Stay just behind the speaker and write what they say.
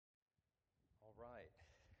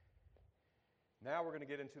Now we're going to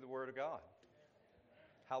get into the Word of God.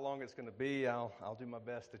 How long it's going to be, I'll do my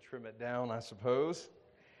best to trim it down, I suppose.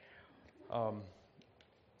 But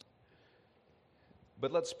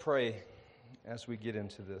let's pray as we get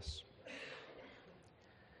into this.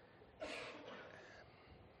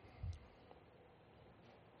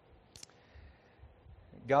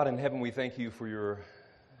 God in heaven, we thank you for your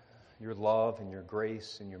love and your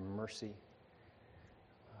grace and your mercy,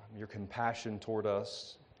 your compassion toward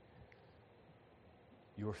us,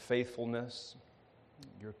 your faithfulness,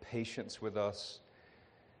 your patience with us.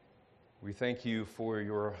 We thank you for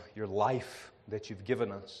your life that you've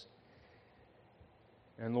given us.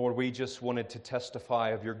 And Lord, we just wanted to testify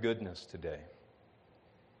of your goodness today.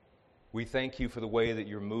 We thank you for the way that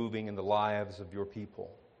you're moving in the lives of your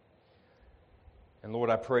people. And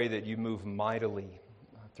Lord, I pray that you move mightily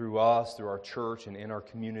through us, through our church, and in our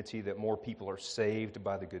community, that more people are saved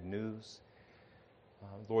by the good news.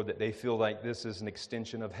 Lord, that they feel like this is an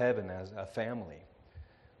extension of heaven as a family,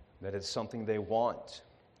 that it's something they want.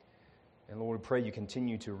 And Lord, we pray you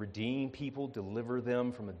continue to redeem people, deliver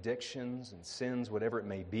them from addictions and sins, whatever it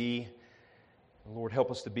may be. And Lord, help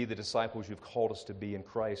us to be the disciples you've called us to be. In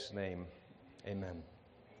Christ's name, amen.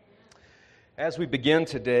 As we begin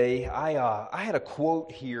today, I had a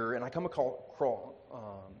quote here, and I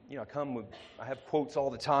have quotes all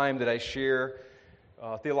the time that I share,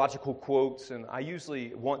 theological quotes, and I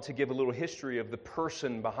usually want to give a little history of the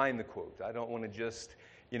person behind the quote. I don't want to just,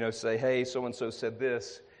 say, hey, so-and-so said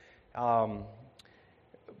this.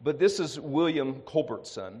 But this is William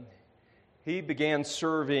Culbertson. He began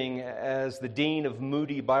serving as the dean of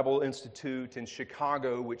Moody Bible Institute in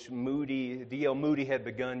Chicago, which D.L. Moody had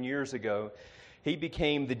begun years ago. He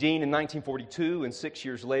became the dean in 1942, and 6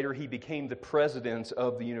 years later, he became the president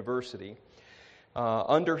of the university.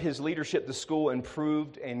 Under his leadership, the school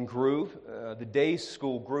improved and grew. The day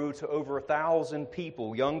school grew to over 1,000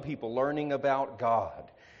 people, young people learning about God.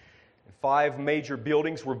 5 major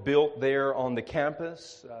buildings were built there on the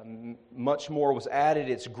campus. Much more was added.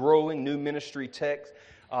 It's growing. New ministry texts,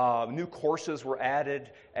 new courses were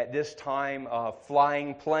added at this time.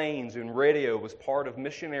 Flying planes and radio was part of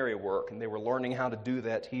missionary work, and they were learning how to do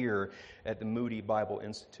that here at the Moody Bible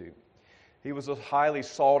Institute. He was a highly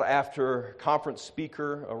sought-after conference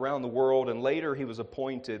speaker around the world, and later he was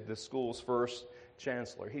appointed the school's first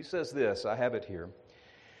chancellor. He says this, I have it here.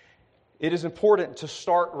 It is important to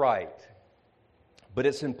start right, but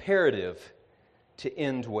it's imperative to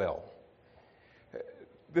end well.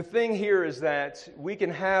 The thing here is that we can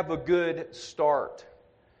have a good start,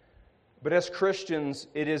 but as Christians,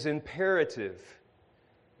 it is imperative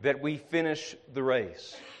that we finish the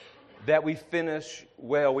race, that we finish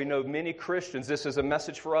well. We know many Christians, this is a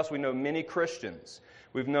message for us, we know many Christians.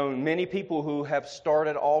 We've known many people who have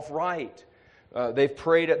started off right. They've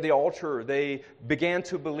prayed at the altar. They began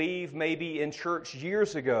to believe maybe in church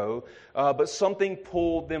years ago, but something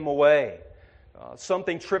pulled them away.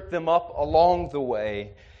 Something tripped them up along the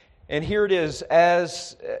way. And here it is,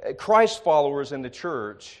 as Christ followers in the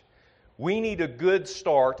church, we need a good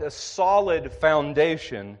start, a solid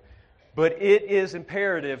foundation, but it is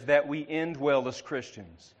imperative that we end well as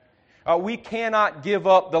Christians. We cannot give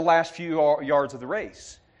up the last few yards of the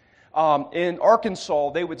race. In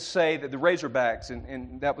Arkansas, they would say that the Razorbacks,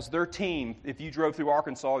 and that was their team. If you drove through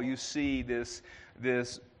Arkansas, you see this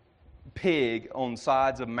pig on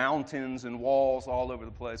sides of mountains and walls all over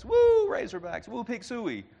the place. Woo, Razorbacks, woo, pig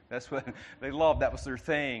suey. That's what they loved. That was their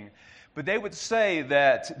thing. But they would say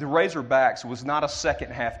that the Razorbacks was not a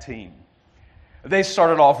second half team. They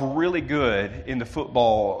started off really good in the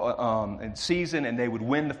football season, and they would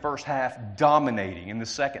win the first half, dominating. In the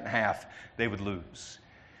second half, they would lose.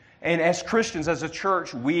 And as Christians, as a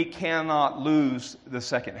church, we cannot lose the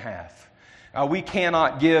second half. We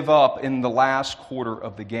cannot give up in the last quarter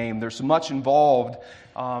of the game. There's much involved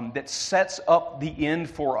that sets up the end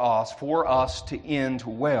for us to end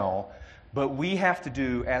well. But we have to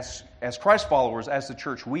do, as Christ followers, as the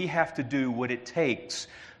church, we have to do what it takes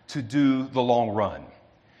to do the long run.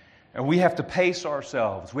 And we have to pace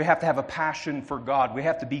ourselves. We have to have a passion for God. We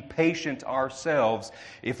have to be patient ourselves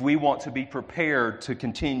if we want to be prepared to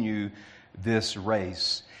continue this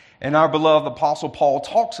race. And our beloved Apostle Paul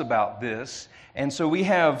talks about this. And so we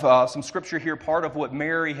have some scripture here, part of what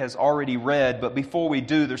Mary has already read. But before we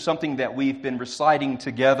do, there's something that we've been reciting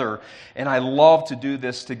together. And I love to do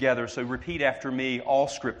this together. So repeat after me. All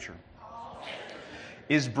scripture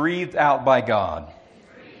is breathed out by God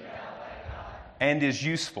and is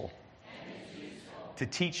useful to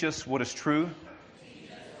teach us what is true,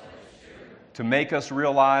 to make us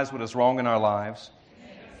realize what is wrong in our lives.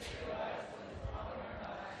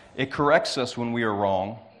 It corrects us when we are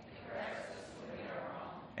wrong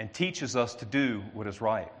and teaches us to do what is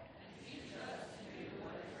right.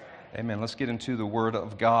 Amen. Let's get into the Word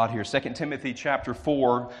of God here. 2 Timothy chapter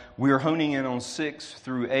 4, we are honing in on 6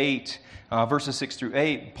 through 8, verses 6 through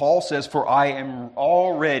 8. Paul says, "For I am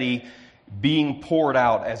already being poured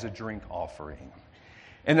out as a drink offering,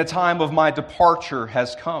 and the time of my departure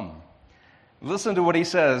has come." Listen to what he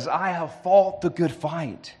says. "I have fought the good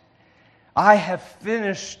fight. I have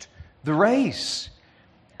finished the race.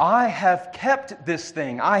 I have kept this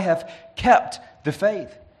thing. I have kept the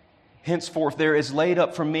faith. Henceforth there is laid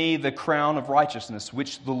up for me the crown of righteousness,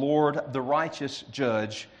 which the Lord, the righteous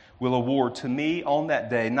judge, will award to me on that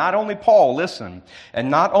day." Not only Paul, listen, and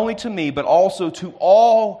not only to me, but also to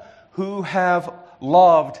all who have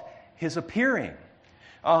loved his appearing.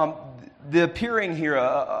 The appearing here,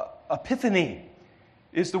 epiphany,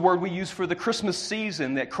 is the word we use for the Christmas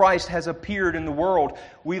season, that Christ has appeared in the world.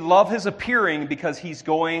 We love his appearing because he's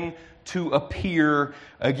going to appear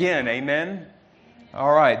again. Amen?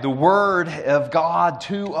 All right, the Word of God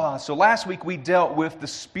to us. So last week we dealt with the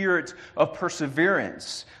spirit of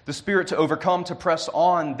perseverance, the spirit to overcome, to press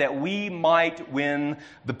on, that we might win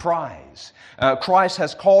the prize. Christ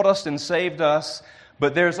has called us and saved us,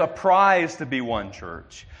 but there's a prize to be won,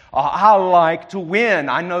 church. I like to win.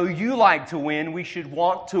 I know you like to win. We should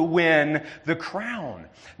want to win the crown.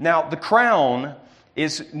 Now, the crown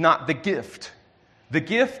is not the gift. The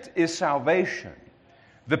gift is salvation.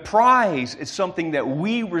 The prize is something that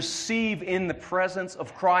we receive in the presence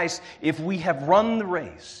of Christ if we have run the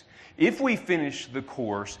race, if we finish the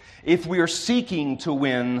course, if we are seeking to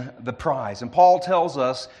win the prize. And Paul tells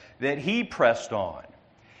us that he pressed on,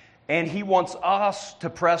 and he wants us to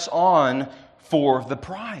press on for the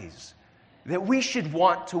prize, that we should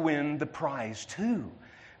want to win the prize too,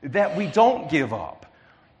 that we don't give up,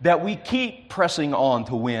 that we keep pressing on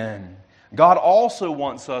to win. God also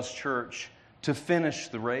wants us, church, to finish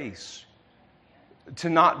the race, to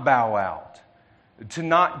not bow out, to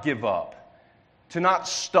not give up, to not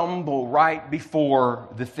stumble right before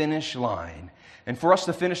the finish line. And for us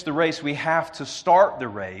to finish the race, we have to start the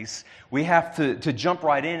race. We have to jump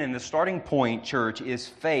right in. And the starting point, church, is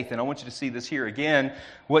faith. And I want you to see this here again.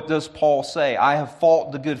 What does Paul say? "I have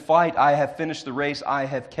fought the good fight. I have finished the race. I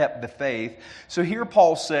have kept the faith." So here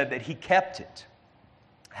Paul said that he kept it.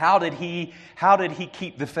 How did he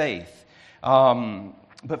keep the faith?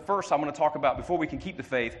 But first, I'm going to talk about, before we can keep the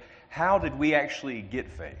faith, how did we actually get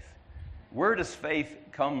faith? Where does faith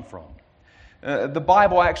come from? The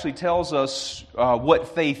Bible actually tells us what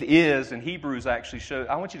faith is, and Hebrews actually shows.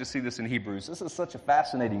 I want you to see this in Hebrews. This is such a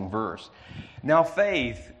fascinating verse. Now,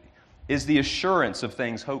 faith is the assurance of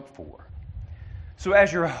things hoped for. So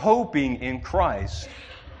as you're hoping in Christ,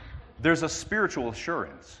 there's a spiritual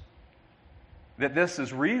assurance that this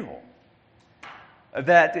is real,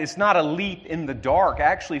 that it's not a leap in the dark.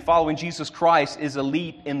 Actually, following Jesus Christ is a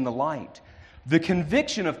leap in the light. The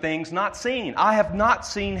conviction of things not seen. I have not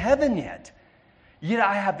seen heaven yet. Yet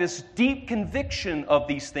I have this deep conviction of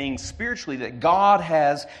these things spiritually, that God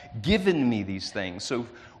has given me these things. So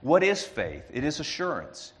what is faith? It is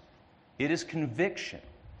assurance. It is conviction.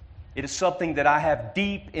 It is something that I have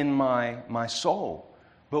deep in my soul.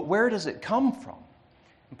 But where does it come from?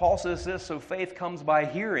 And Paul says this, so faith comes by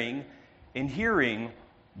hearing, and hearing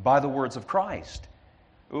by the words of Christ.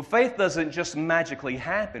 Well, faith doesn't just magically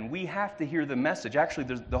happen. We have to hear the message.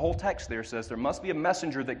 Actually, the whole text there says there must be a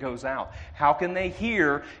messenger that goes out. How can they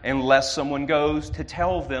hear unless someone goes to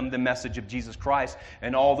tell them the message of Jesus Christ?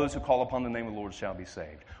 And all those who call upon the name of the Lord shall be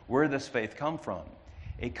saved. Where does faith come from?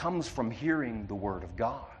 It comes from hearing the Word of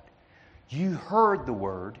God. You heard the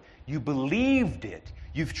Word. You believed it.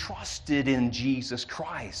 You've trusted in Jesus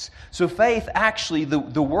Christ. So faith, actually,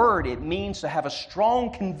 the word, it means to have a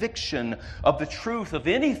strong conviction of the truth of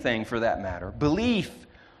anything, for that matter. Belief,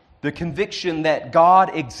 the conviction that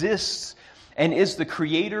God exists and is the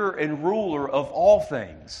creator and ruler of all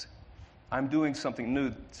things. I'm doing something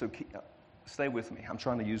new, so stay with me. I'm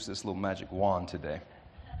trying to use this little magic wand today.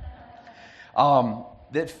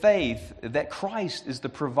 That faith, that Christ is the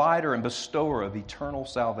provider and bestower of eternal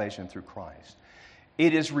salvation through Christ.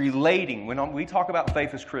 It is relating, when we talk about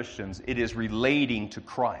faith as Christians, it is relating to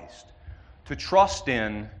Christ. To trust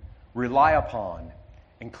in, rely upon,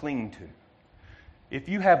 and cling to. If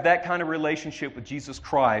you have that kind of relationship with Jesus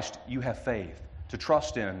Christ, you have faith. To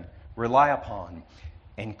trust in, rely upon,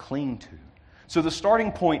 and cling to. So the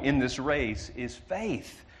starting point in this race is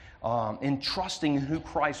faith. In trusting who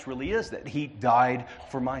Christ really is, that He died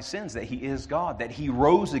for my sins, that He is God, that He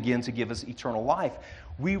rose again to give us eternal life.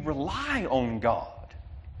 We rely on God.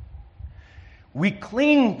 We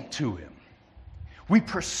cling to Him. We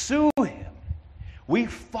pursue Him. We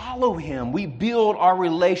follow Him. We build our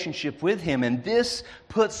relationship with Him. And this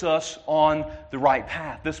puts us on the right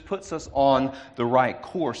path. This puts us on the right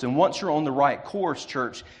course. And once you're on the right course,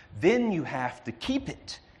 church, then you have to keep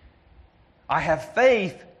it. I have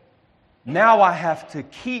faith. Now I have to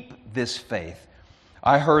keep this faith.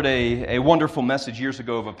 I heard a wonderful message years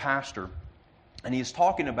ago of a pastor, and he's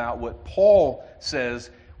talking about what Paul says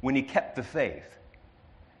when he kept the faith.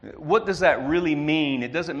 What does that really mean?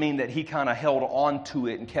 It doesn't mean that he kind of held on to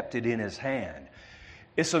it and kept it in his hand.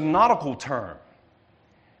 It's a nautical term,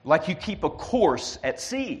 like you keep a course at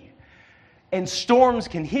sea. And storms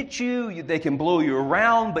can hit you, they can blow you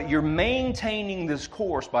around, but you're maintaining this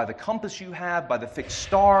course by the compass you have, by the fixed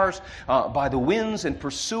stars, by the winds, and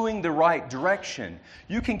pursuing the right direction.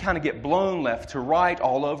 You can kind of get blown left to right,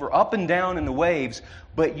 all over, up and down in the waves,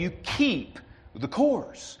 but you keep the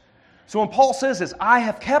course. So when Paul says this, I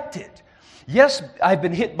have kept it. Yes, I've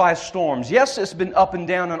been hit by storms. Yes, it's been up and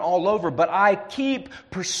down and all over, but I keep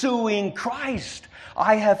pursuing Christ.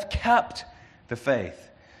 I have kept the faith.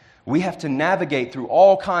 We have to navigate through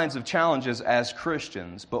all kinds of challenges as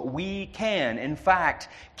Christians, but we can, in fact,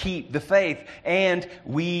 keep the faith, and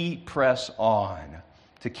we press on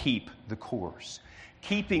to keep the course.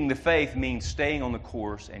 Keeping the faith means staying on the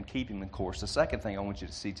course and keeping the course. The second thing I want you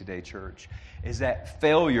to see today, church, is that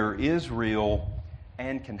failure is real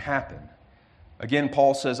and can happen. Again,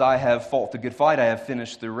 Paul says, I have fought the good fight, I have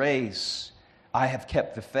finished the race, I have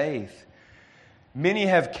kept the faith. Many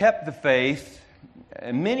have kept the faith,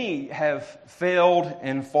 and many have failed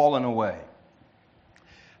and fallen away.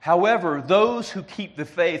 However, those who keep the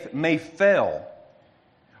faith may fail,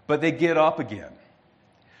 but they get up again.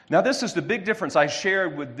 Now, this is the big difference I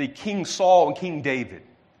shared with the King Saul and King David.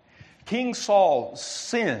 King Saul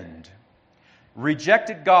sinned,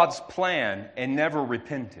 rejected God's plan, and never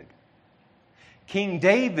repented. King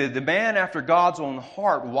David, the man after God's own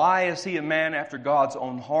heart, why is he a man after God's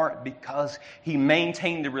own heart? Because he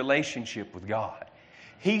maintained the relationship with God.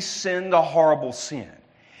 He sinned a horrible sin.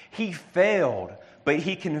 He failed, but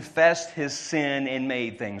he confessed his sin and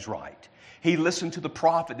made things right. He listened to the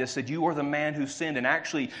prophet that said, you are the man who sinned. And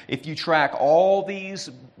actually, if you track all these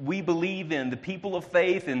we believe in, the people of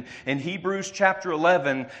faith in Hebrews chapter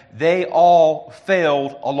 11, they all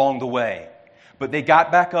failed along the way. But they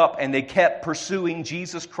got back up and they kept pursuing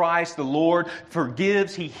Jesus Christ. The Lord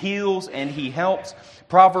forgives, He heals, and He helps.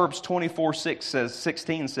 Proverbs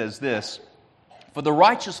 24:16 says this, for the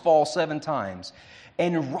righteous falls 7 times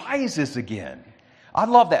and rises again. I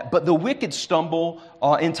love that. But the wicked stumble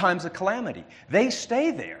in times of calamity. They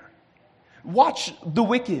stay there. Watch the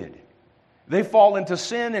wicked. They fall into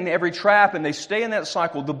sin and every trap, and they stay in that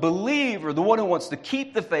cycle. The believer, the one who wants to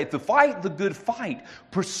keep the faith, to fight the good fight,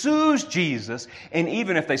 pursues Jesus, and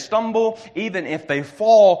even if they stumble, even if they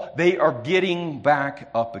fall, they are getting back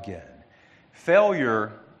up again.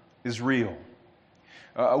 Failure is real.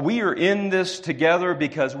 We are in this together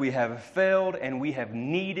because we have failed and we have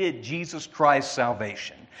needed Jesus Christ's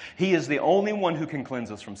salvation. He is the only one who can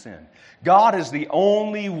cleanse us from sin. God is the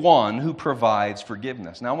only one who provides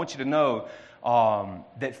forgiveness. Now, I want you to know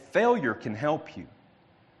that failure can help you.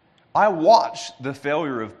 I watch the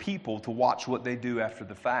failure of people to watch what they do after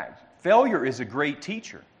the fact. Failure is a great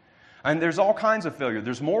teacher. And there's all kinds of failure.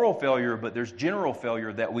 There's moral failure, but there's general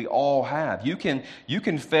failure that we all have. You can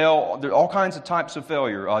fail. There are all kinds of types of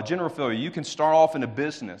failure. General failure. You can start off in a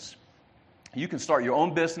business. You can start your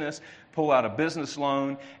own business, pull out a business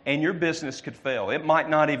loan, and your business could fail. It might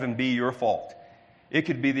not even be your fault. It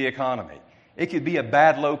could be the economy. It could be a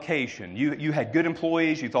bad location. You had good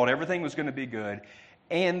employees. You thought everything was going to be good,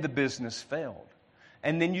 and the business failed.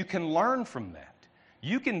 And then you can learn from that.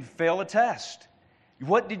 You can fail a test.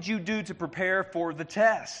 What did you do to prepare for the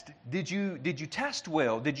test? Did you test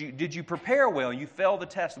well? Did you prepare well? You failed the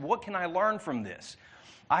test. What can I learn from this?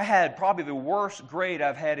 I had probably the worst grade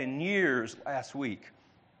I've had in years last week.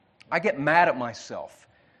 I get mad at myself.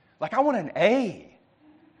 Like, I want an A.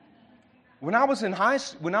 When I was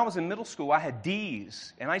in middle school, I had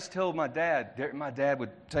D's, and I used to tell my dad. My dad would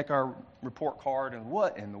take our report card and,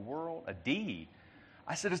 what in the world, a D?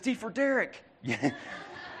 I said, it's D for Derek.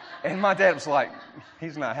 And my dad was like,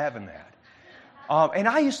 he's not having that. And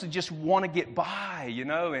I used to just want to get by,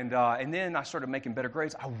 and then I started making better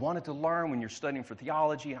grades. I wanted to learn when you're studying for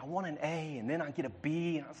theology, and I want an A, and then I get a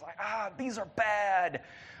B, and I was like, B's are bad.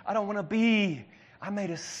 I don't want a B. I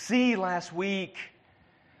made a C last week.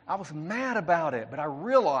 I was mad about it, but I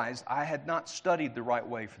realized I had not studied the right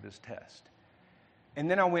way for this test.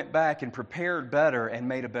 And then I went back and prepared better and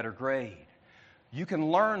made a better grade. You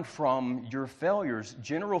can learn from your failures,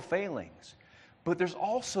 general failings, but there's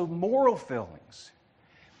also moral failings.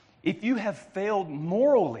 If you have failed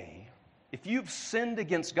morally, if you've sinned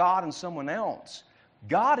against God and someone else,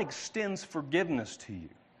 God extends forgiveness to you.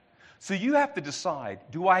 So you have to decide,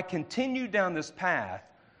 do I continue down this path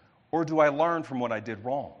or do I learn from what I did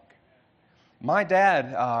wrong? My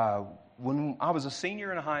dad, when I was a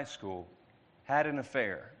senior in high school, had an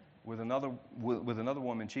affair with another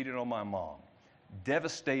woman, cheated on my mom,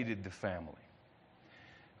 devastated the family.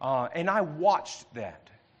 And I watched that.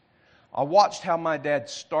 I watched how my dad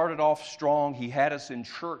started off strong. He had us in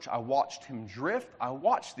church. I watched him drift. I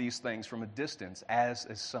watched these things from a distance as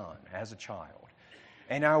a son, as a child.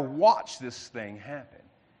 And I watched this thing happen.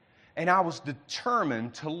 And I was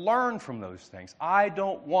determined to learn from those things. I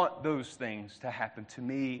don't want those things to happen to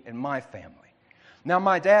me and my family. Now,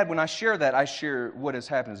 my dad, when I share that, I share what has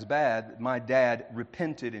happened is bad. My dad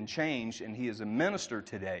repented and changed, and he is a minister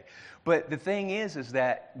today. But the thing is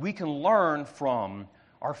that we can learn from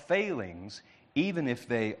our failings, even if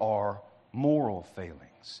they are moral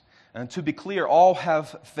failings. And to be clear, all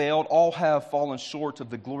have failed, all have fallen short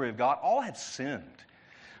of the glory of God, all have sinned.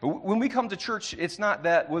 When we come to church, it's not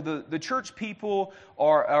that the church people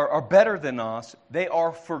are better than us. They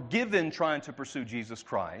are forgiven trying to pursue Jesus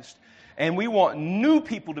Christ. And we want new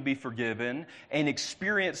people to be forgiven and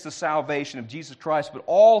experience the salvation of Jesus Christ, but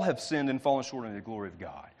all have sinned and fallen short of the glory of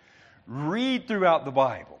God. Read throughout the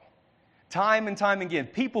Bible. Time and time again,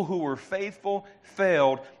 people who were faithful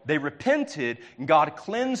failed. They repented, and God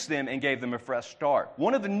cleansed them and gave them a fresh start.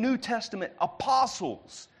 One of the New Testament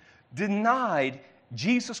apostles denied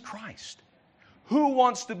Jesus Christ. Who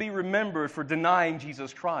wants to be remembered for denying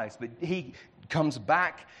Jesus Christ? But he comes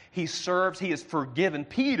back, he serves, he is forgiven.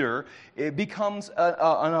 Peter becomes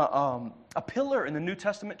a pillar in the New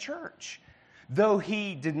Testament church. Though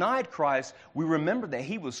he denied Christ, we remember that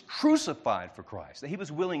he was crucified for Christ, that he was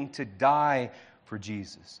willing to die for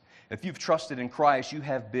Jesus. If you've trusted in Christ, you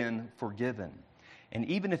have been forgiven. And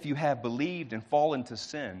even if you have believed and fallen to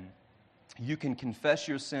sin, you can confess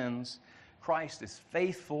your sins. Christ is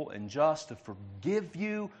faithful and just to forgive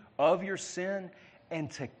you of your sin and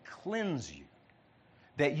to cleanse you,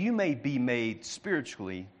 that you may be made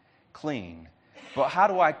spiritually clean. But how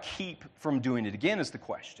do I keep from doing it again is the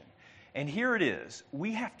question. And here it is.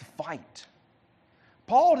 We have to fight.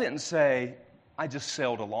 Paul didn't say, I just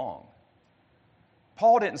sailed along.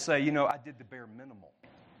 Paul didn't say, I did the bare minimal.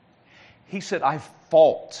 He said, I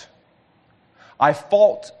fought. I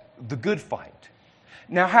fought the good fight.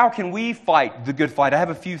 Now, how can we fight the good fight? I have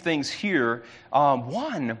a few things here.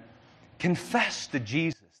 One, confess to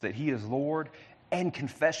Jesus that He is Lord and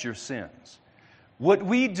confess your sins. What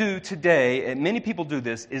we do today, and many people do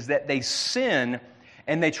this, is that they sin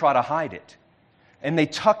and they try to hide it. And they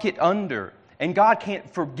tuck it under. And God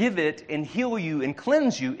can't forgive it and heal you and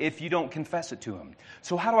cleanse you if you don't confess it to Him.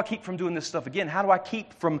 So how do I keep from doing this stuff again? How do I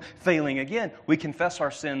keep from failing again? We confess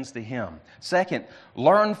our sins to Him. Second,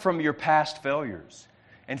 learn from your past failures.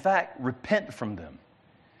 In fact, repent from them.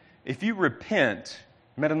 If you repent,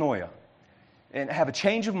 metanoia, and have a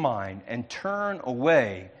change of mind and turn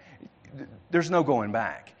away, there's no going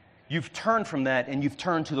back. You've turned from that and you've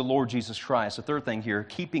turned to the Lord Jesus Christ. The third thing here,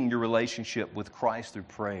 keeping your relationship with Christ through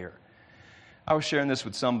prayer. I was sharing this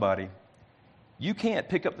with somebody. You can't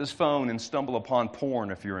pick up this phone and stumble upon porn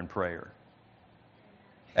if you're in prayer.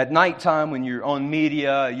 At nighttime when you're on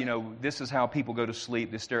media, this is how people go to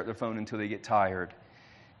sleep. They stare at their phone until they get tired.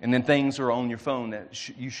 And then things are on your phone that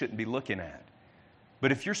you shouldn't be looking at.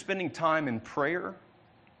 But if you're spending time in prayer,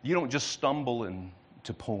 you don't just stumble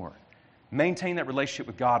into porn. Maintain that relationship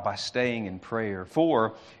with God by staying in prayer.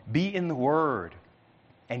 4, be in the Word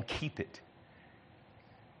and keep it.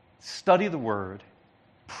 Study the Word,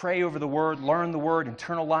 pray over the Word, learn the Word,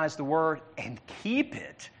 internalize the Word, and keep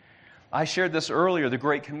it. I shared this earlier. The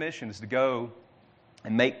Great Commission is to go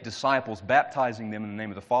and make disciples, baptizing them in the name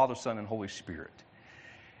of the Father, Son, and Holy Spirit,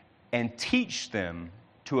 and teach them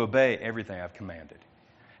to obey everything I've commanded.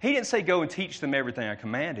 He didn't say go and teach them everything I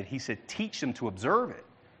commanded. He said teach them to observe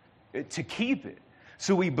it, to keep it.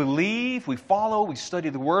 So we believe, we follow, we study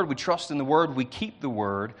the Word, we trust in the Word, we keep the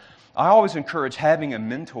Word. I always encourage having a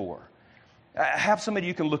mentor. Have somebody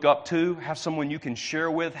you can look up to, have someone you can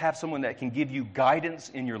share with, have someone that can give you guidance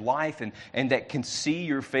in your life and that can see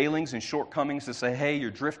your failings and shortcomings to say, hey,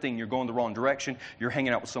 you're drifting, you're going the wrong direction, you're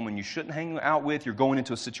hanging out with someone you shouldn't hang out with, you're going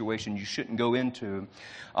into a situation you shouldn't go into.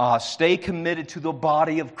 Stay committed to the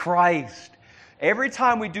body of Christ. Every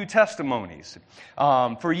time we do testimonies,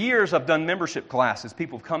 for years I've done membership classes.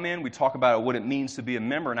 People have come in, we talk about what it means to be a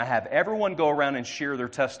member, and I have everyone go around and share their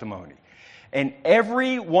testimony. And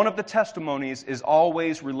every one of the testimonies is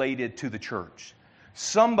always related to the church.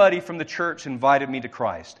 Somebody from the church invited me to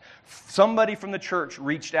Christ. Somebody from the church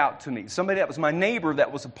reached out to me. Somebody that was my neighbor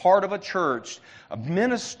that was a part of a church, a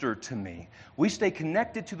minister to me. We stay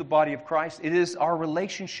connected to the body of Christ. It is our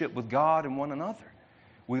relationship with God and one another.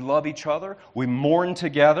 We love each other. We mourn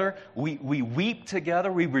together. We weep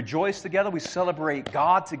together. We rejoice together. We celebrate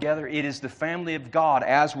God together. It is the family of God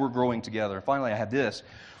as we're growing together. Finally, I have this.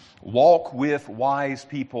 Walk with wise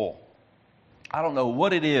people. I don't know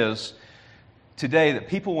what it is today that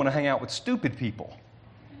people want to hang out with stupid people.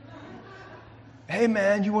 Hey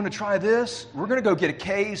man, you want to try this? We're going to go get a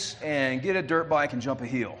case and get a dirt bike and jump a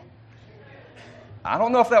hill. I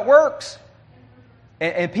don't know if that works.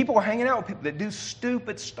 And people are hanging out with people that do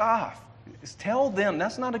stupid stuff. Just tell them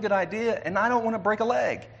that's not a good idea, and I don't want to break a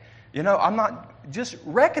leg. I'm not, just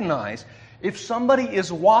recognize if somebody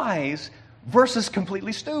is wise versus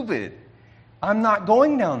completely stupid. I'm not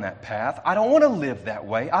going down that path. I don't want to live that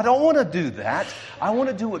way. I don't want to do that. I want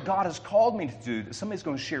to do what God has called me to do. That somebody's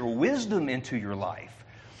going to share wisdom into your life.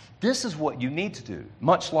 This is what you need to do,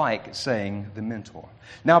 much like saying the mentor.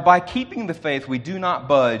 Now, by keeping the faith, we do not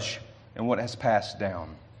budge in what has passed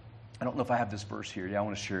down. I don't know if I have this verse here. Yeah, I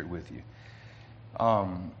want to share it with you.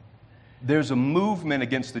 There's a movement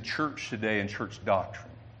against the church today and church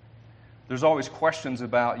doctrine. There's always questions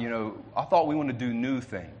about, I thought we want to do new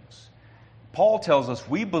things. Paul tells us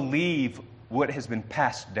we believe what has been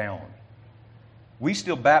passed down. We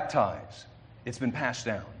still baptize. It's been passed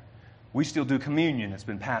down. We still do communion. It's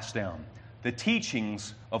been passed down. The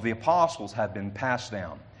teachings of the apostles have been passed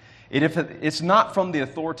down. If it's not from the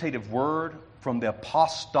authoritative word, from the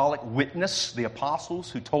apostolic witness, the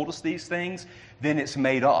apostles who told us these things, then it's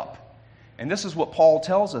made up. And this is what Paul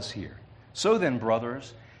tells us here. So then,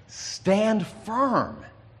 brothers, stand firm.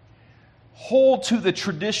 Hold to the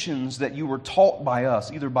traditions that you were taught by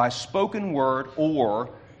us, either by spoken word or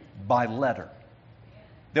by letter.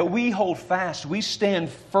 That we hold fast, we stand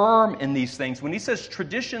firm in these things. When he says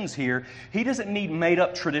traditions here, he doesn't mean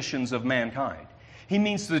made-up traditions of mankind. He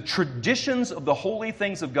means the traditions of the holy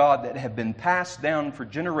things of God that have been passed down for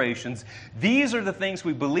generations. These are the things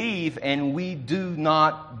we believe, and we do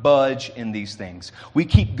not budge in these things. We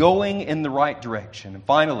keep going in the right direction. And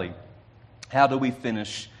finally, how do we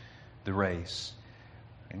finish the race?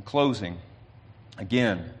 In closing,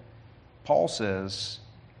 again, Paul says,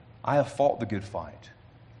 I have fought the good fight.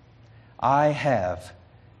 I have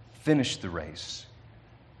finished the race.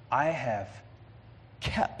 I have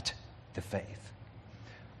kept the faith.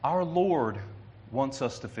 Our Lord wants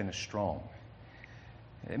us to finish strong.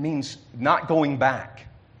 It means not going back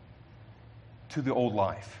to the old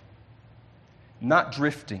life, not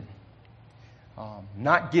drifting,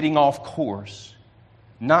 not getting off course,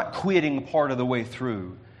 not quitting part of the way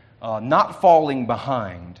through, not falling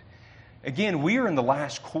behind. Again, we are in the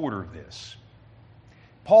last quarter of this.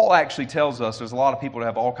 Paul actually tells us there's a lot of people that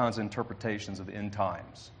have all kinds of interpretations of the end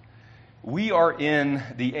times. We are in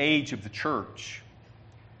the age of the church.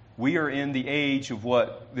 We are in the age of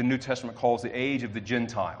what the New Testament calls the age of the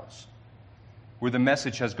Gentiles, where the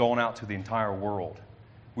message has gone out to the entire world.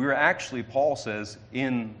 We are actually, Paul says,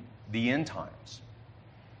 in the end times.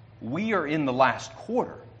 We are in the last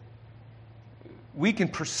quarter. We can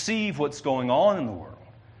perceive what's going on in the world,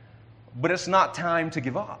 but it's not time to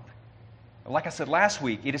give up. Like I said last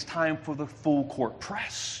week, it is time for the full court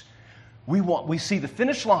press. We see the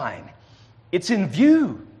finish line. It's in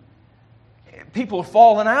view. People are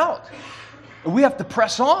falling out. We have to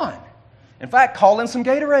press on. In fact, call in some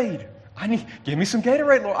Gatorade. Give me some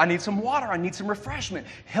Gatorade, Lord. I need some water. I need some refreshment.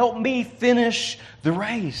 Help me finish the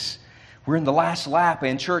race. We're in the last lap,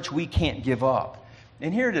 and church, we can't give up.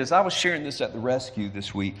 And here it is. I was sharing this at the rescue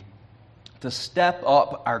this week. To step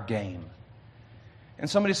up our game. And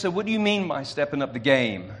somebody said, what do you mean by stepping up the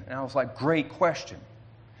game? And I was like, great question.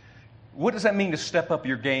 What does that mean to step up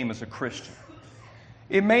your game as a Christian?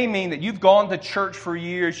 It may mean that you've gone to church for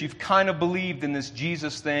years, you've kind of believed in this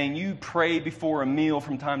Jesus thing, you pray before a meal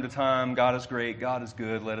from time to time, God is great, God is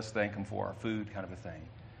good, let us thank Him for our food, kind of a thing.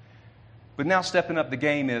 But now stepping up the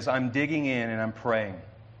game is I'm digging in and I'm praying.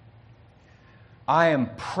 I am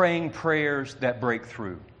praying prayers that break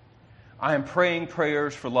through. I am praying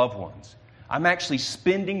prayers for loved ones. I'm actually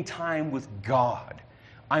spending time with God.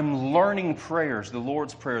 I'm learning prayers, the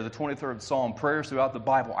Lord's Prayer, the 23rd Psalm, prayers throughout the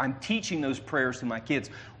Bible. I'm teaching those prayers to my kids.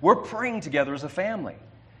 We're praying together as a family.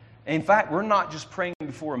 In fact, we're not just praying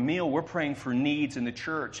before a meal. We're praying for needs in the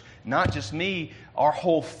church. Not just me, our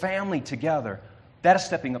whole family together. That is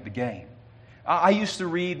stepping up the game. I used to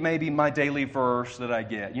read maybe my daily verse that I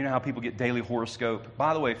get. You know how people get daily horoscope?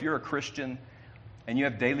 By the way, if you're a Christian and you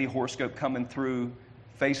have daily horoscope coming through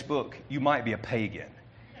Facebook, you might be a pagan.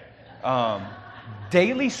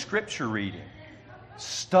 Daily scripture reading.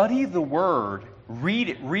 Study the Word. Read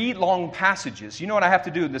it. Read long passages. You know what I have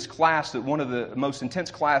to do in this class, that one of the most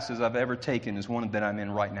intense classes I've ever taken is one that I'm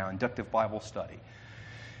in right now, Inductive Bible Study.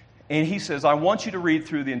 And he says, I want you to read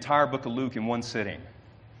through the entire book of Luke in one sitting.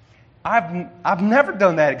 I've never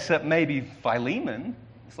done that except maybe Philemon.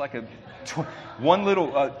 It's like one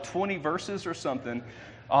little 20 verses or something.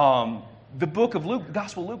 The book of Luke, the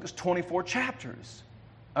Gospel of Luke, is 24 chapters.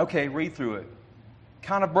 Okay, read through it.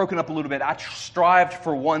 Kind of broken up a little bit. I strived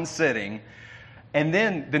for one sitting. And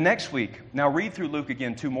then the next week, now read through Luke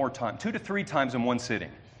again 2 to 3 times in one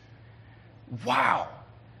sitting. Wow.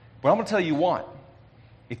 But I'm going to tell you what.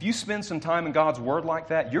 If you spend some time in God's Word like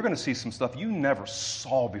that, you're going to see some stuff you never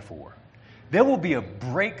saw before. There will be a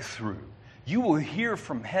breakthrough. You will hear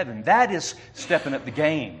from heaven. That is stepping up the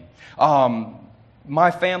game.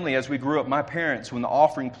 My family, as we grew up, my parents, when the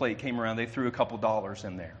offering plate came around, they threw a couple dollars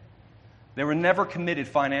in there. They were never committed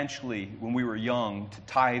financially when we were young to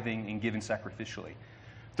tithing and giving sacrificially.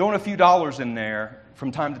 Throwing a few dollars in there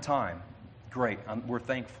from time to time, great, we're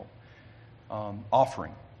thankful.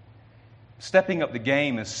 Offering. Stepping up the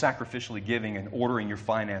game is sacrificially giving and ordering your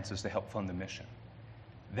finances to help fund the mission.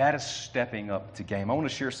 That is stepping up the game. I want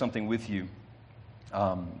to share something with you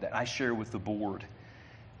that I share with the board.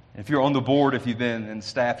 If you're on the board, if you've been in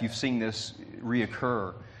staff, you've seen this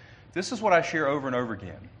reoccur. This is what I share over and over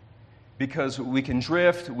again. Because we can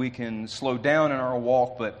drift, we can slow down in our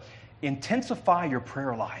walk, but intensify your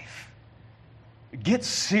prayer life. Get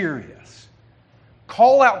serious.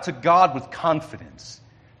 Call out to God with confidence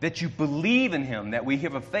that you believe in Him, that we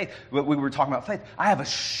have a faith. We were talking about faith. I have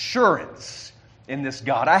assurance in this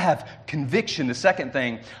God. I have conviction. The second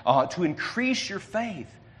thing, to increase your faith.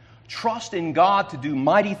 Trust in God to do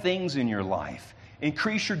mighty things in your life.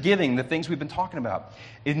 Increase your giving, the things we've been talking about.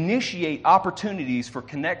 Initiate opportunities for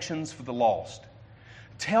connections for the lost.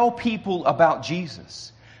 Tell people about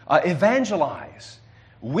Jesus. Evangelize.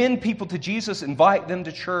 Win people to Jesus. Invite them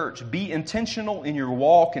to church. Be intentional in your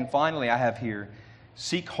walk. And finally, I have here,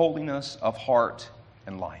 seek holiness of heart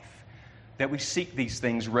and life. That we seek these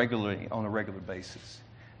things regularly, on a regular basis.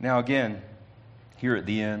 Now again, here at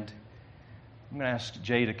the end, I'm going to ask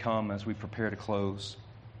Jay to come as we prepare to close.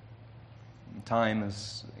 Time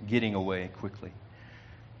is getting away quickly.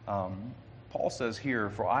 Paul says here,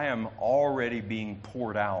 for I am already being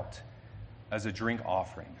poured out as a drink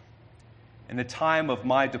offering, and the time of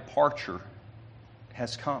my departure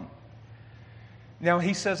has come. Now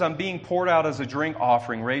he says, I'm being poured out as a drink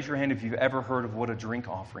offering. Raise your hand if you've ever heard of what a drink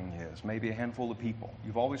offering is. Maybe a handful of people.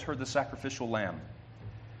 You've always heard the sacrificial lamb.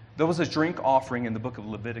 There was a drink offering in the book of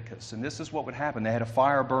Leviticus, and this is what would happen. They had a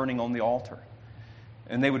fire burning on the altar.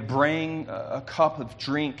 And they would bring a cup of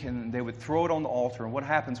drink and they would throw it on the altar. And what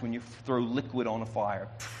happens when you throw liquid on a fire?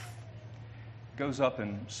 It goes up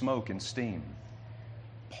in smoke and steam.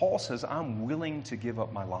 Paul says, I'm willing to give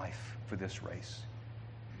up my life for this race.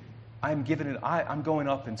 I'm going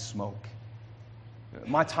up in smoke.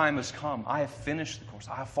 My time has come. I have finished the course.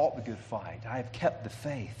 I have fought the good fight. I have kept the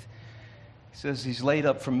faith. He says, He's laid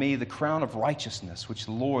up for me the crown of righteousness, which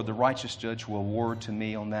the Lord, the righteous judge, will award to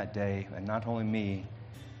me on that day. And not only me,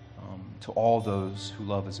 to all those who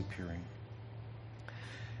love His appearing.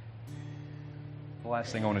 The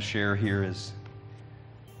last thing I want to share here is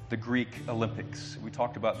the Greek Olympics. We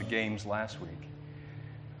talked about the games last week.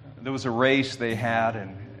 There was a race they had,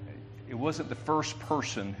 and it wasn't the first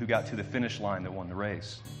person who got to the finish line that won the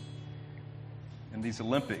race. In these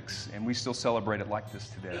Olympics, and we still celebrate it like this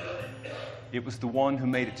today, it was the one who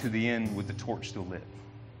made it to the end with the torch still lit.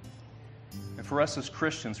 And for us as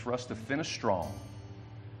Christians, for us to finish strong,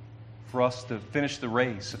 for us to finish the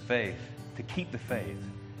race of faith, to keep the faith,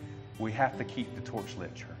 we have to keep the torch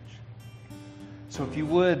lit, church. So if you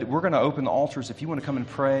would, we're going to open the altars. If you want to come and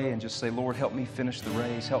pray and just say, Lord, help me finish the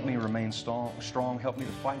race. Help me remain strong. Help me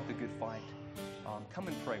to fight the good fight. Come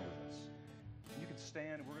and pray with us. You can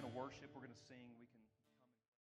stand. We're going to worship. We're going to sing. We can